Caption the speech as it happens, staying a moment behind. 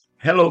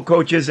Hello,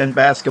 coaches and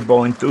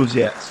basketball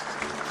enthusiasts.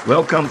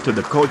 Welcome to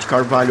the Coach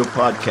Carvalho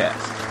podcast,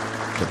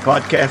 the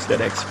podcast that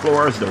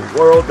explores the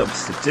world of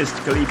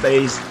statistically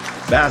based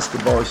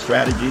basketball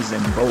strategies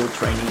and ball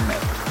training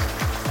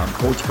methods. I'm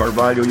Coach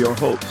Carvalho, your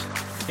host,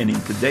 and in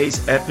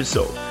today's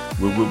episode,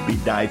 we will be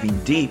diving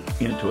deep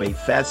into a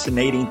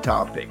fascinating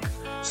topic: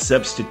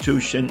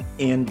 substitution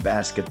in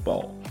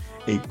basketball,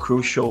 a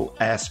crucial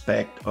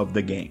aspect of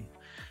the game.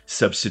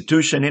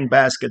 Substitution in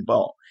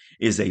basketball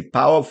is a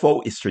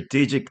powerful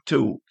strategic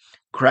tool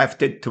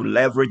crafted to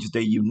leverage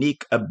the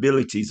unique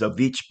abilities of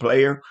each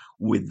player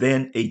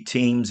within a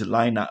team's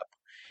lineup.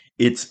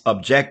 Its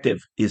objective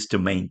is to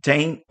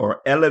maintain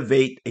or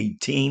elevate a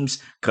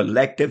team's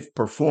collective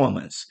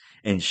performance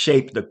and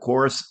shape the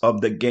course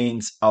of the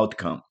game's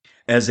outcome.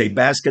 As a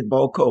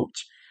basketball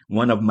coach,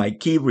 one of my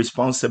key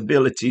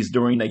responsibilities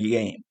during a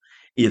game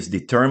is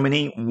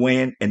determining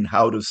when and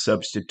how to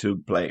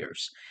substitute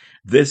players.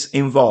 This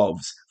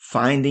involves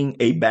finding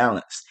a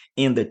balance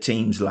in the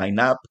team's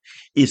lineup,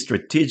 is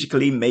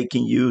strategically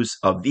making use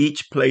of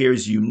each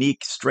player's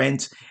unique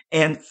strengths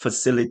and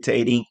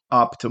facilitating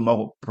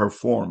optimal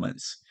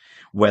performance.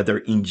 Whether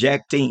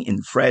injecting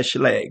in fresh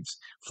legs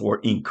for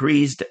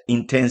increased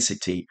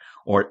intensity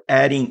or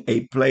adding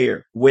a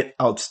player with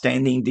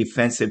outstanding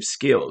defensive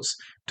skills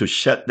to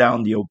shut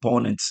down the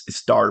opponent's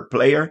star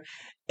player,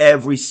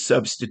 every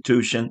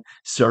substitution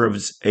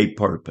serves a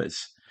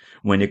purpose.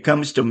 When it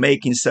comes to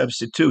making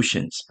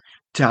substitutions,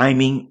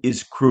 timing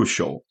is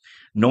crucial.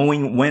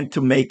 Knowing when to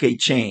make a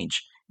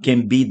change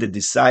can be the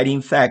deciding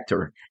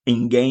factor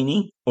in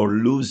gaining or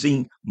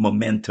losing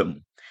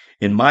momentum.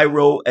 In my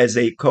role as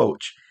a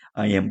coach,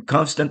 I am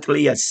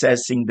constantly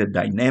assessing the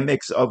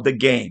dynamics of the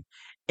game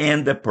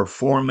and the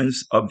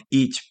performance of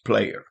each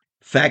player.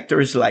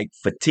 Factors like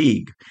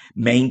fatigue,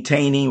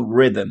 maintaining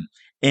rhythm,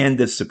 and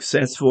the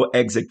successful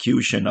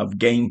execution of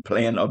game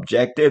plan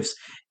objectives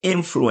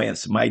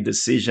influence my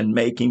decision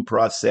making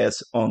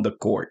process on the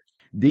court.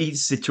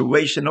 These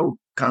situational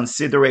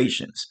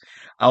considerations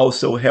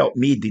also help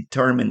me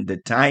determine the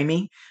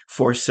timing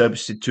for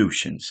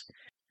substitutions.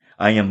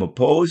 I am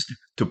opposed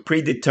to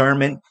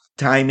predetermined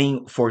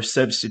timing for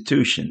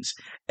substitutions,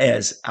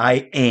 as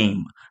I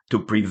aim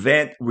to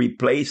prevent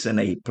replacing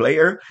a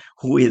player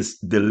who is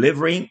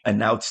delivering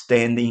an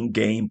outstanding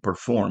game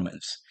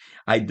performance.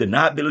 I do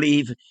not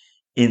believe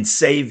in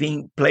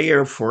saving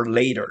player for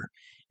later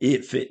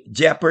if it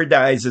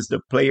jeopardizes the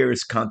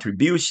player's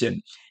contribution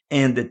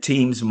and the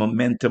team's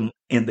momentum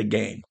in the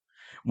game.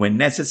 When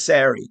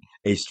necessary,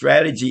 a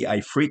strategy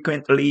I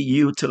frequently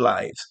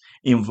utilize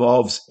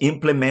involves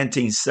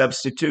implementing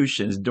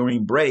substitutions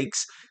during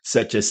breaks,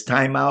 such as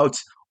timeouts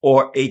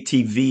or a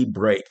TV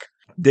break.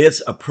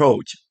 This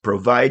approach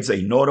provides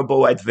a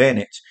notable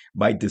advantage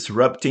by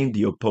disrupting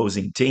the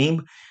opposing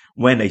team.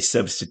 When a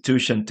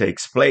substitution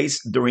takes place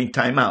during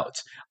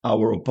timeouts,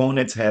 our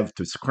opponents have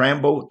to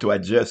scramble to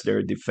adjust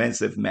their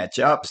defensive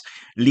matchups,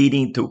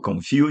 leading to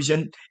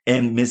confusion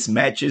and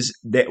mismatches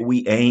that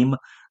we aim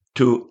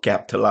to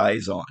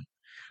capitalize on.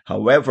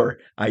 However,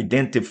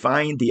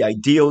 identifying the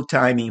ideal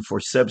timing for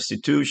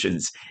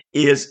substitutions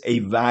is a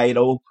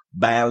vital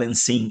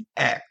balancing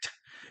act.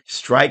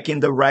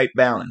 Striking the right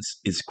balance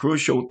is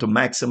crucial to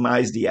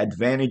maximize the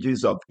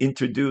advantages of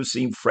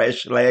introducing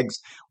fresh legs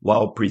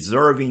while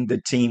preserving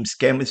the team's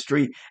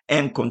chemistry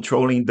and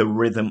controlling the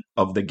rhythm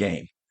of the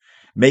game.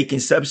 Making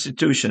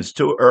substitutions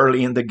too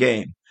early in the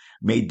game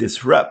may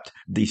disrupt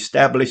the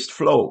established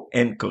flow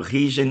and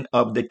cohesion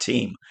of the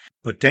team,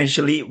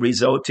 potentially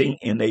resulting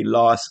in a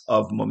loss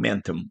of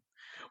momentum.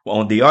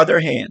 On the other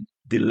hand,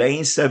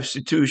 delaying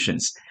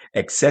substitutions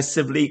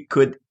excessively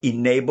could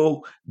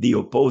enable the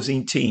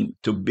opposing team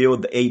to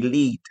build a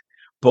lead,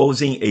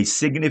 posing a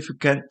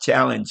significant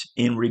challenge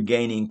in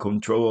regaining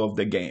control of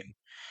the game.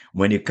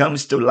 When it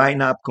comes to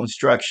lineup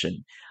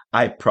construction,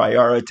 I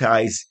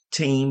prioritize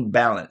team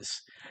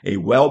balance. A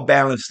well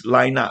balanced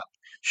lineup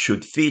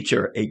should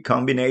feature a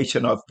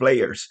combination of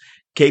players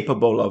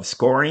capable of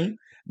scoring,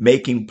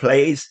 making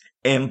plays,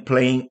 and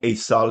playing a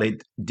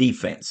solid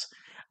defense.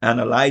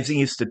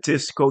 Analyzing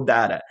statistical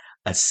data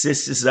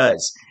assists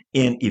us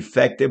in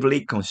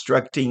effectively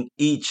constructing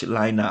each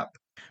lineup.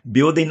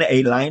 Building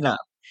a lineup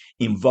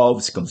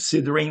involves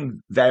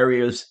considering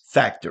various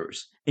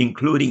factors,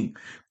 including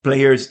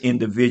players'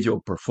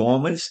 individual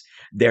performance,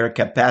 their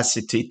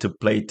capacity to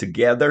play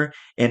together,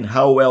 and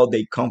how well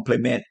they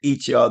complement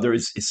each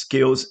other's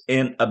skills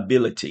and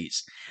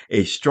abilities.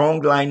 A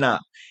strong lineup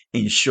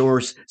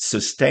ensures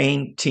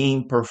sustained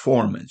team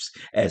performance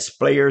as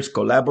players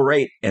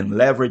collaborate and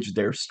leverage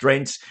their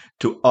strengths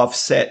to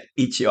offset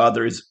each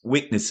other's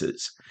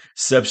weaknesses.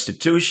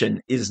 Substitution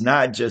is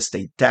not just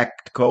a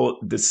tactical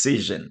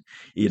decision,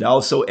 it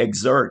also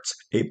exerts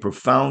a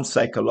profound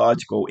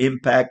psychological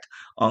impact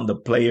on the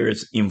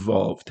players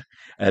involved.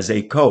 As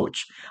a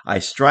coach, I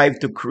strive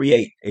to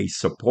create a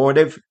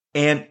supportive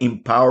and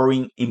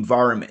empowering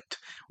environment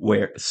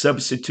where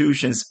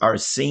substitutions are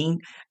seen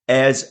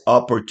as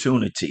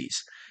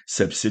opportunities.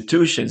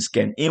 Substitutions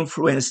can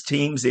influence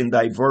teams in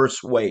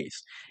diverse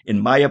ways.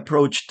 In my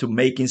approach to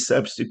making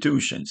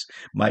substitutions,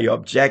 my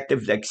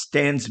objective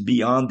extends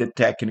beyond the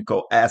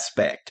technical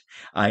aspect.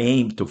 I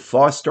aim to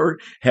foster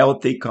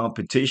healthy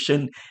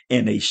competition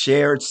and a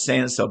shared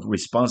sense of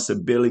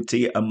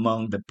responsibility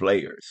among the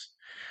players.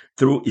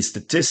 Through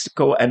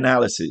statistical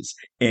analysis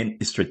and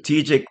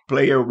strategic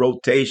player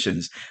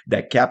rotations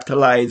that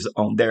capitalize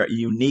on their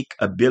unique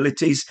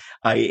abilities,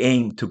 I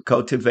aim to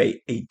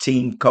cultivate a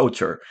team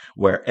culture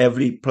where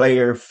every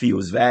player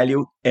feels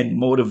valued and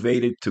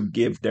motivated to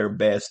give their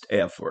best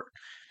effort.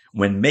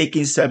 When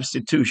making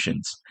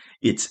substitutions,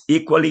 it's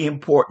equally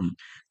important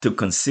to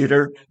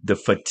consider the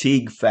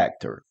fatigue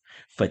factor.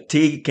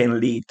 Fatigue can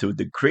lead to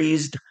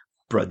decreased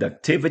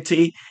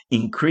productivity,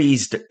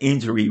 increased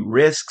injury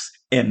risks,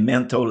 and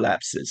mental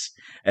lapses.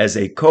 As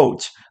a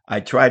coach, I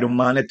try to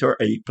monitor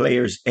a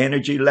player's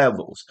energy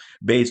levels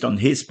based on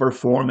his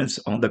performance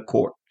on the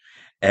court.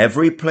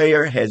 Every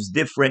player has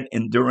different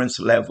endurance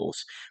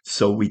levels,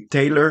 so we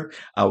tailor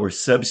our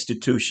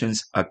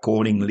substitutions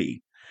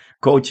accordingly.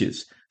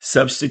 Coaches,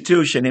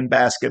 substitution in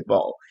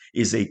basketball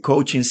is a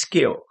coaching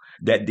skill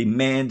that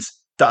demands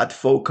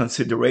thoughtful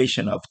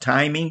consideration of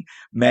timing,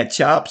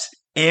 matchups,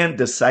 and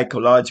the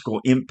psychological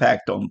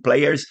impact on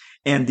players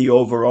and the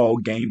overall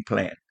game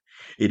plan.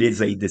 It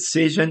is a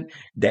decision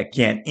that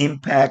can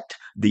impact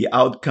the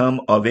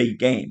outcome of a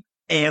game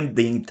and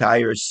the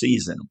entire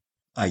season.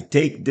 I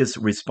take this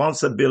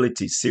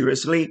responsibility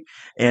seriously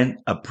and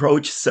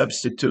approach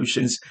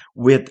substitutions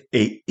with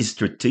a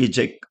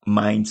strategic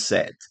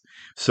mindset.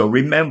 So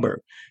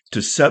remember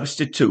to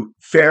substitute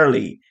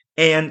fairly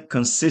and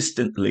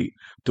consistently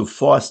to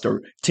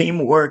foster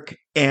teamwork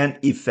and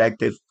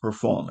effective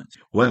performance.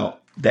 Well,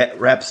 that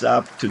wraps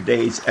up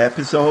today's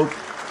episode.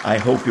 I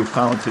hope you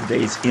found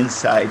today's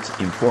insights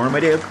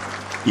informative.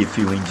 If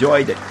you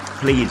enjoyed it,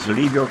 please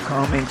leave your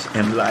comments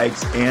and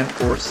likes and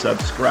or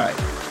subscribe.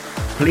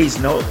 Please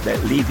note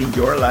that leaving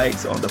your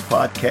likes on the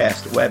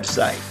podcast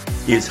website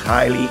is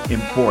highly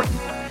important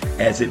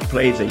as it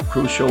plays a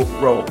crucial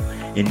role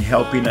in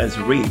helping us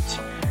reach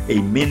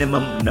a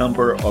minimum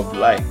number of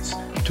likes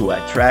to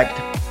attract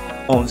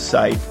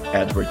on-site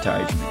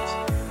advertisements.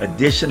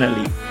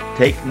 Additionally,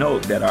 take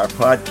note that our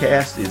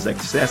podcast is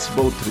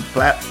accessible through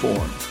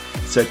platforms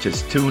such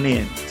as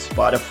TuneIn,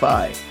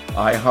 Spotify,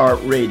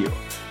 iHeartRadio,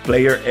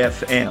 Player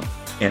FM,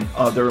 and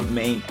other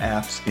main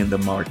apps in the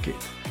market.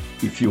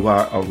 If you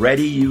are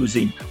already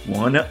using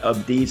one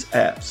of these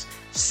apps,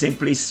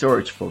 simply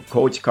search for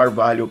Coach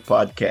Carvalho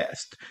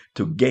Podcast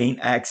to gain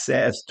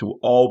access to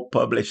all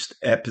published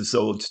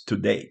episodes to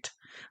date.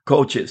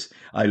 Coaches,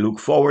 I look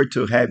forward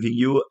to having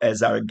you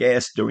as our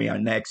guest during our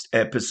next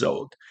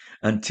episode.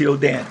 Until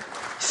then,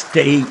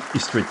 stay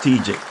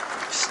strategic,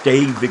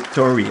 stay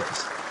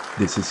victorious.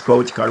 This is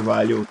Coach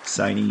Carvalho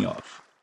signing off.